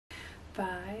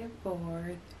5,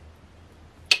 4.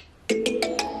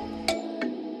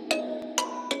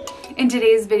 In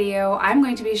today's video, I'm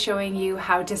going to be showing you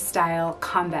how to style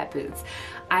combat boots.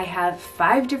 I have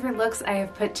 5 different looks I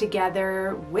have put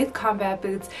together with combat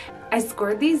boots. I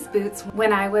scored these boots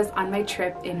when I was on my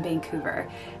trip in Vancouver.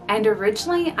 And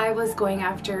originally I was going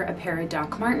after a pair of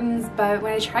Doc Martens, but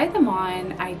when I tried them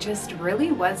on, I just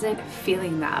really wasn't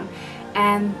feeling them.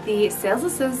 And the sales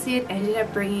associate ended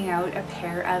up bringing out a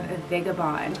pair of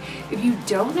Vagabond. If you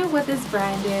don't know what this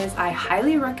brand is, I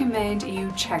highly recommend you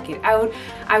check it out.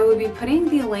 I will be putting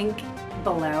the link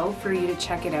below for you to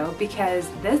check it out because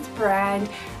this brand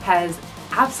has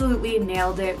absolutely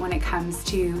nailed it when it comes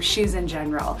to shoes in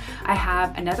general. I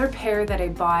have another pair that I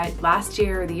bought last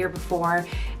year or the year before,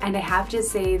 and I have to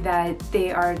say that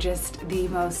they are just the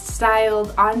most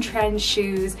styled, on-trend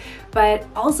shoes, but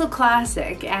also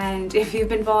classic. And if you've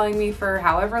been following me for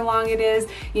however long it is,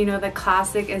 you know that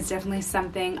classic is definitely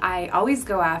something I always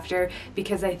go after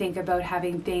because I think about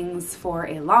having things for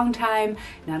a long time,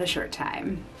 not a short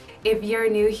time. If you're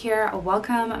new here,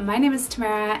 welcome. My name is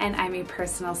Tamara and I'm a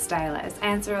personal stylist. I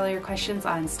answer all your questions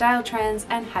on style trends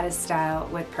and how to style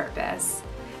with purpose.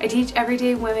 I teach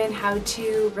everyday women how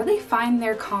to really find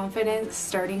their confidence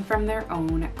starting from their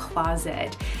own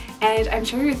closet. And I'm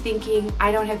sure you're thinking,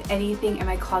 I don't have anything in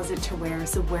my closet to wear,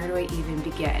 so where do I even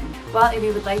begin? Well, if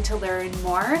you would like to learn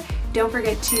more, don't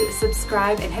forget to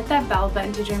subscribe and hit that bell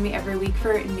button to join me every week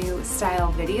for new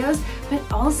style videos, but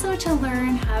also to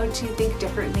learn how to think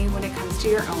differently when it comes to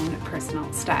your own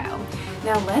personal style.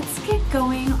 Now let's get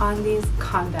going on these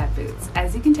combat boots.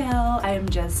 As you can tell, I am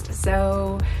just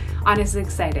so honestly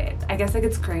excited. I guess I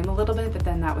could scream a little bit, but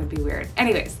then that would be weird.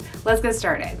 Anyways, let's get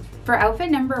started. For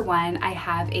outfit number 1, I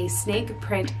have a snake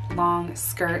print long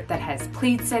skirt that has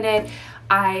pleats in it.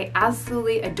 I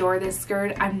absolutely adore this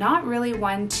skirt. I'm not really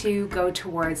one to go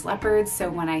towards leopards,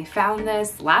 so when I found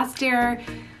this last year,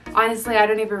 honestly, I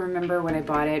don't even remember when I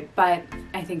bought it, but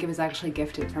I think it was actually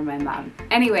gifted from my mom.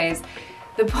 Anyways,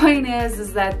 the point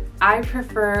is that I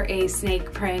prefer a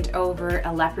snake print over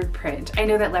a leopard print. I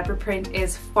know that leopard print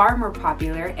is far more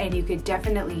popular and you could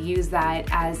definitely use that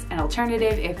as an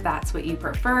alternative if that's what you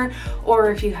prefer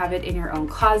or if you have it in your own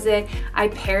closet. I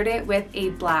paired it with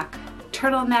a black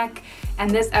turtleneck, and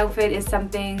this outfit is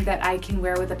something that I can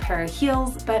wear with a pair of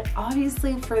heels, but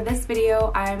obviously for this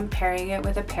video I'm pairing it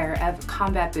with a pair of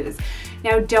combat boots.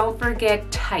 Now don't forget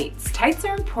tights. Tights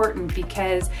are important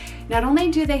because not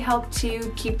only do they help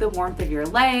to keep the warmth of your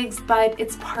legs, but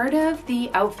it's part of the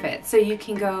outfit. So you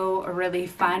can go really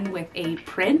fun with a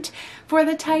print for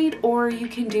the tight, or you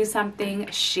can do something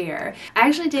sheer. I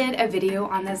actually did a video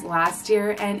on this last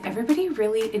year and everybody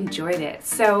really enjoyed it.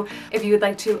 So if you would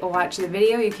like to watch the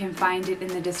video, you can find it in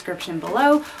the description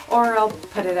below, or I'll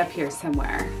put it up here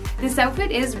somewhere. This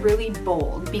outfit is really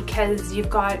bold because you've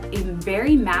got a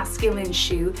very masculine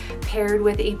shoe paired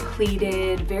with a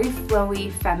pleated, very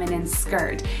flowy, feminine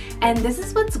skirt. And this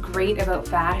is what's great about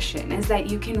fashion, is that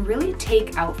you can really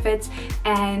take outfits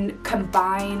and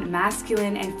combine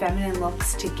masculine and feminine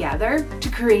looks together to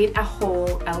create a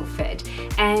whole outfit.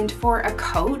 And for a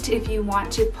coat, if you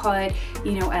want to put,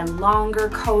 you know, a longer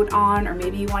coat on, or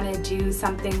maybe you want to do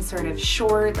something sort of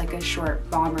short, like a short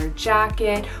bomber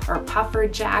jacket or puffer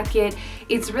jacket,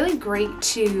 it's really great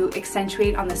to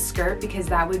accentuate on the skirt because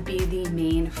that would be the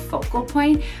main focal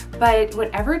point. But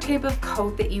whatever type of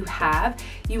coat that you have,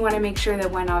 you want to make sure that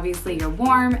one, obviously you're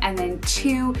warm, and then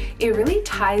 2, it really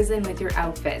ties in with your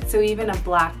outfit. So even a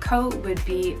black coat would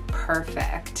be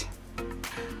perfect.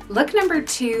 Look number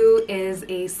 2 is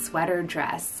a sweater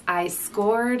dress. I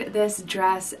scored this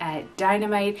dress at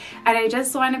Dynamite, and I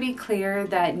just want to be clear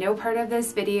that no part of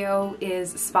this video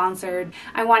is sponsored.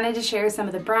 I wanted to share some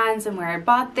of the brands and where I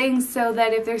bought things so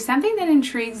that if there's something that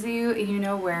intrigues you, you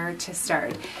know where to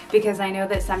start. Because I know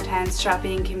that sometimes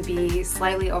shopping can be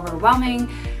slightly overwhelming.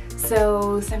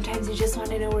 So sometimes you just want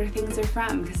to know where things are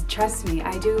from, because trust me,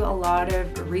 I do a lot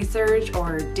of research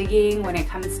or digging when it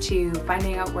comes to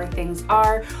finding out where things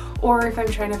are, or if I'm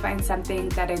trying to find something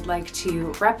that I'd like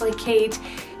to replicate,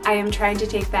 I am trying to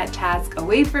take that task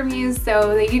away from you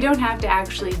so that you don't have to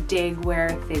actually dig where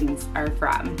things are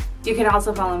from. You can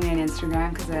also follow me on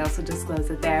Instagram because I also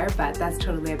disclose it there, but that's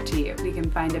totally up to you. You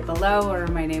can find it below, or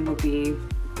my name will be,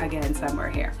 again, somewhere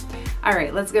here. All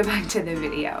right, let's go back to the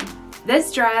video.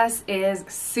 This dress is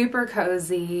super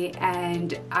cozy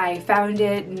and I found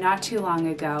it not too long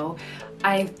ago.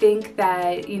 I think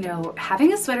that, you know,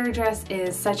 having a sweater dress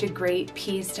is such a great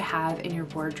piece to have in your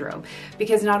wardrobe,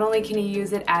 because not only can you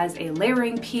use it as a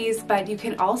layering piece, but you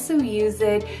can also use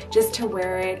it just to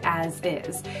wear it as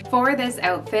is. For this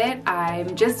outfit,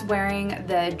 I'm just wearing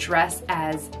the dress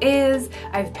as is.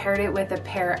 I've paired it with a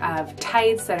pair of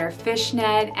tights that are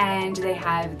fishnet, and they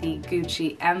have the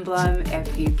Gucci emblem,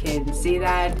 if you can see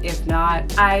that. If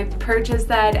not, I purchased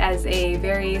that as a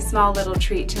very small little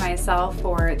treat to myself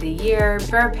for the year.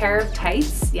 For a pair of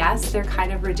tights, yes, they're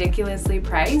kind of ridiculously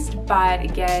priced, but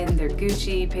again, they're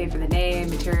Gucci, pay for the name,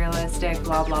 materialistic,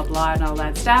 blah, blah, blah, and all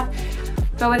that stuff.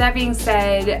 But with that being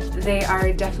said, they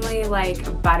are definitely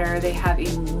like butter. They have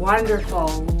a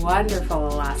wonderful, wonderful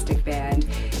elastic band,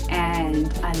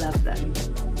 and I love them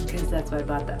because that's why I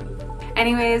bought them.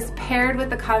 Anyways, paired with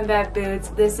the combat boots,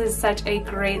 this is such a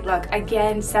great look.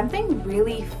 Again, something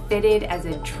really fitted as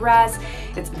a dress.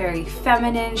 It's very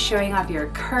feminine, showing off your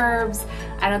curves.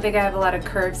 I don't think I have a lot of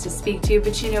curves to speak to,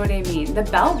 but you know what I mean. The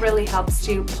belt really helps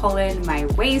to pull in my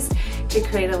waist to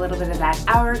create a little bit of that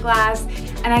hourglass.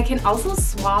 And I can also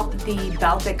swap the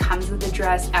belt that comes with the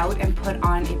dress out and put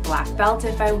on a black belt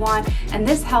if I want. And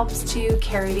this helps to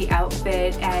carry the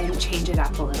outfit and change it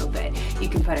up a little bit. You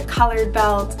can put a colored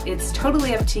belt. It's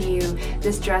totally up to you.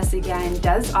 This dress, again,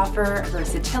 does offer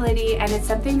versatility, and it's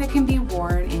something that can be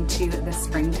worn into the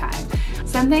springtime.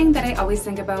 Something that I always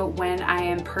think about when I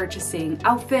am purchasing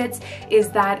outfits is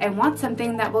that I want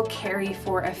something that will carry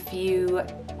for a few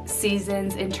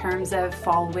seasons in terms of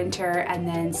fall, winter, and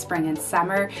then spring and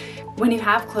summer. When you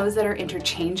have clothes that are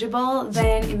interchangeable,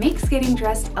 then it makes getting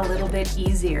dressed a little bit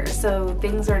easier, so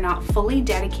things are not fully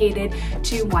dedicated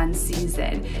to one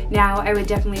season. Now, I would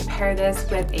definitely pair this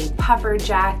with a puffer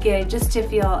jacket just to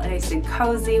feel nice and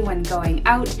cozy when going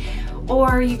out,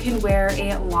 or you can wear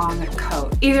a long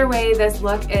coat. Either way, this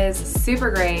look is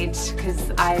super great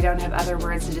because I don't have other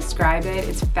words to describe it.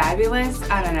 It's fabulous.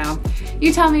 I don't know.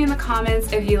 You tell me in the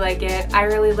comments if you like it. I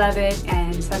really love it,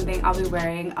 and something I'll be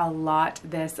wearing a lot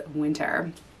this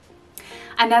winter.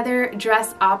 Another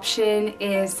dress option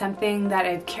is something that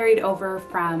I've carried over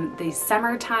from the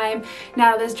summertime.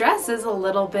 Now, this dress is a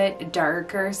little bit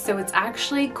darker, so it's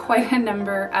actually quite a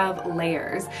number of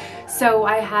layers. So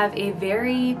I have a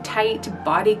very tight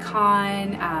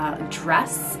bodycon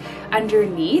dress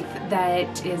underneath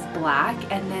that is black,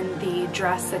 and then the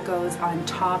dress that goes on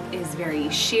top is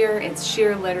very sheer. It's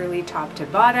sheer literally top to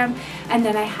bottom, and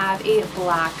then I have a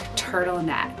black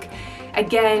turtleneck.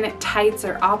 Again, tights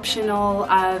are optional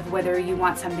of whether you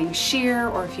want something sheer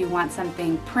or if you want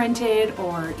something printed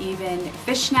or even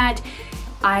fishnet.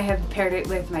 I have paired it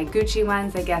with my Gucci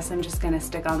ones. I guess I'm just gonna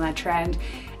stick on that trend.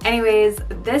 Anyways,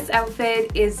 this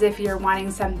outfit is if you're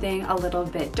wanting something a little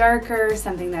bit darker,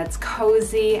 something that's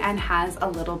cozy and has a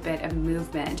little bit of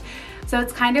movement. So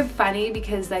it's kind of funny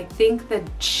because I think the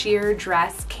sheer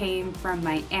dress came from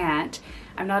my aunt.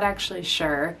 I'm not actually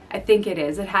sure. I think it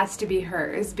is. It has to be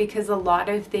hers because a lot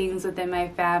of things within my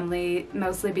family,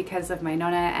 mostly because of my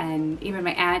nonna and even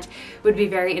my aunt, would be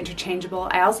very interchangeable.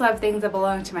 I also have things that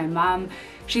belong to my mom.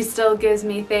 She still gives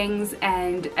me things,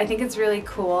 and I think it's really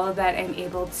cool that I'm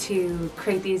able to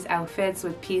create these outfits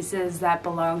with pieces that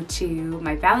belong to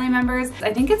my family members.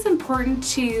 I think it's important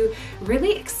to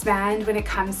really expand when it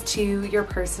comes to your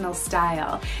personal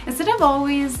style. Instead of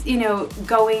always, you know,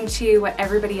 going to what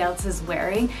everybody else is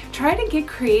wearing, try to get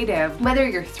creative, whether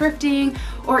you're thrifting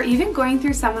or even going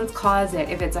through someone's closet.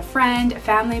 If it's a friend, a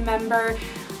family member,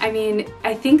 I mean,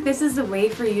 I think this is a way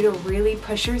for you to really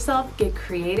push yourself, get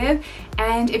creative,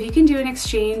 and if you can do an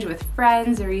exchange with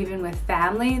friends or even with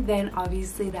family, then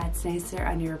obviously that's nicer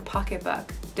on your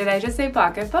pocketbook. Did I just say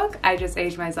pocketbook? I just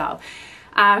aged myself.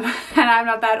 And I'm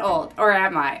not that old, or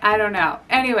am I? I don't know.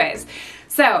 Anyways,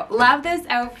 so love this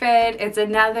outfit. It's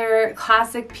another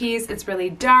classic piece. It's really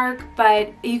dark,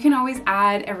 but you can always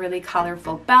add a really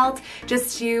colorful belt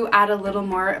just to add a little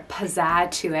more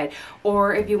pizzazz to it.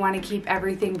 Or if you want to keep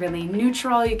everything really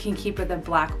neutral, you can keep with a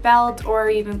black belt or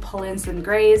even pull in some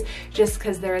grays just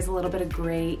because there is a little bit of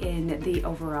gray in the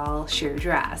overall sheer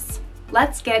dress.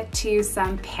 Let's get to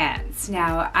some pants.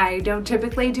 Now, I don't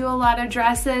typically do a lot of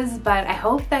dresses, but I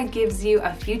hope that gives you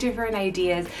a few different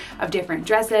ideas of different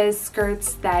dresses,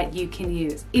 skirts that you can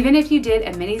use. Even if you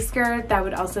did a mini skirt, that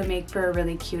would also make for a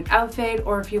really cute outfit,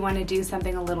 or if you want to do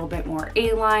something a little bit more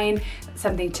A-line,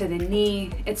 something to the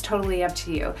knee, it's totally up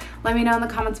to you. Let me know in the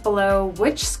comments below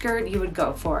which skirt you would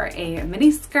go for, a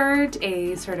mini skirt,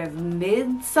 a sort of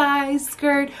mid-size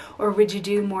skirt, or would you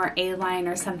do more A-line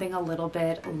or something a little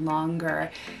bit longer?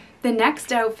 The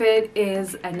next outfit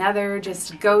is another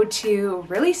just go-to,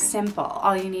 really simple.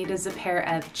 All you need is a pair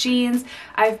of jeans.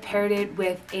 I've paired it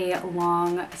with a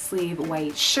long sleeve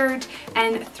white shirt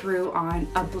and threw on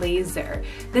a blazer.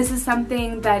 This is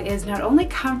something that is not only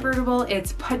comfortable,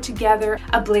 it's put together.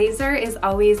 A blazer is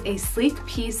always a sleek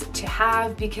piece to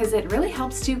have because it really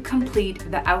helps to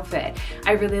complete the outfit.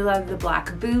 I really love the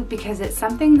black boot because it's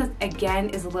something that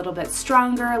again is a little bit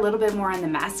stronger, a little bit more on the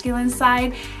masculine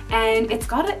side, and it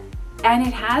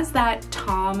has that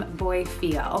tomboy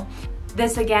feel.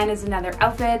 This again is another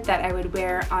outfit that I would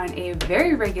wear on a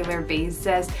very regular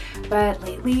basis, but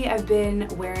lately I've been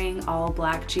wearing all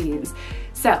black jeans.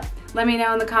 So let me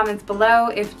know in the comments below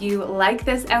if you like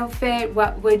this outfit.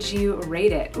 What would you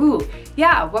rate it? Ooh,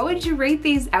 yeah, what would you rate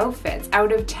these outfits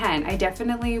out of 10? I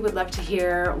definitely would love to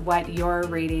hear what your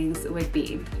ratings would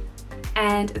be.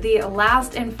 And the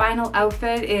last and final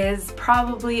outfit is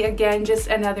probably, again, just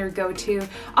another go-to.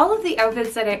 All of the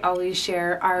outfits that I always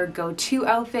share are go-to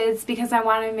outfits because I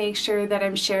want to make sure that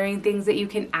I'm sharing things that you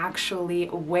can actually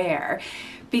wear.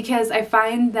 Because I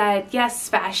find that, yes,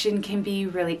 fashion can be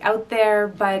really out there,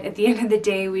 but at the end of the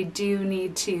day, we do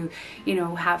need to,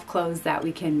 have clothes that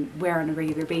we can wear on a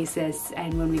regular basis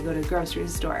and when we go to the grocery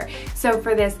store. So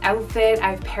for this outfit,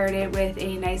 I've paired it with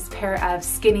a nice pair of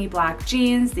skinny black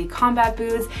jeans, the combat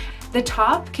boots. The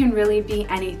top can really be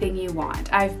anything you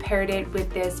want. I've paired it with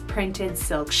this printed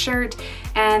silk shirt,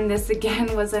 and this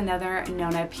again was another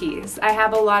Nona piece. I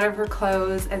have a lot of her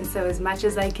clothes, and so as much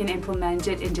as I can implement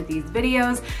it into these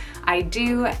videos, I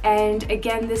do. And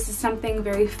again, this is something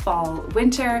very fall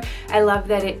winter. I love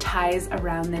that it ties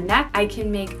around the neck. I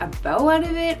can make a bow out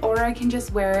of it, or I can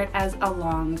just wear it as a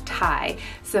long tie.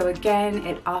 So again,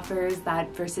 it offers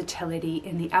that versatility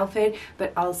in the outfit,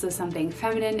 but also something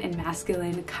feminine and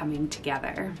masculine coming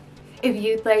together. If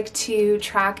you'd like to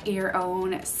track your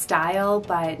own style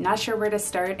but not sure where to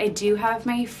start, I do have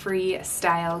my free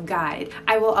style guide.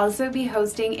 I will also be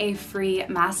hosting a free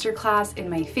masterclass in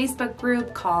my Facebook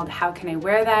group called How Can I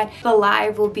Wear That? The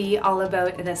live will be all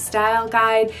about the style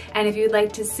guide, and if you'd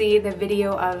like to see the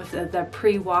video of the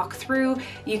pre-walkthrough,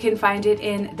 you can find it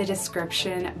in the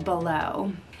description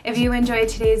below. If you enjoyed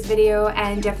today's video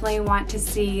and definitely want to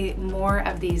see more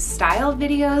of these style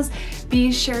videos,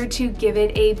 be sure to give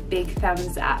it a big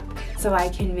thumbs up so I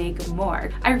can make more.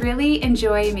 I really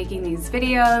enjoy making these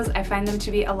videos. I find them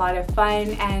to be a lot of fun,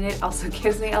 and it also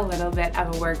gives me a little bit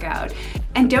of a workout.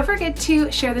 And don't forget to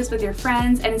share this with your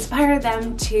friends and inspire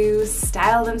them to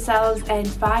style themselves and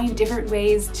find different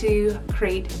ways to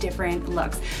create different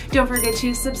looks. Don't forget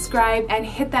to subscribe and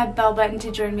hit that bell button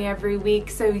to join me every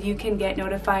week so you can get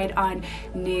notified on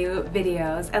new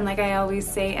videos. And like I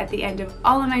always say at the end of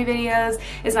all of my videos,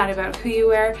 it's not about who you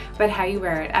wear, but how you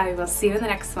wear it. I will see you in the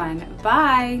next one.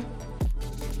 Bye!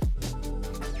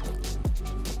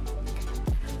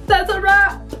 That's a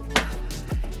wrap!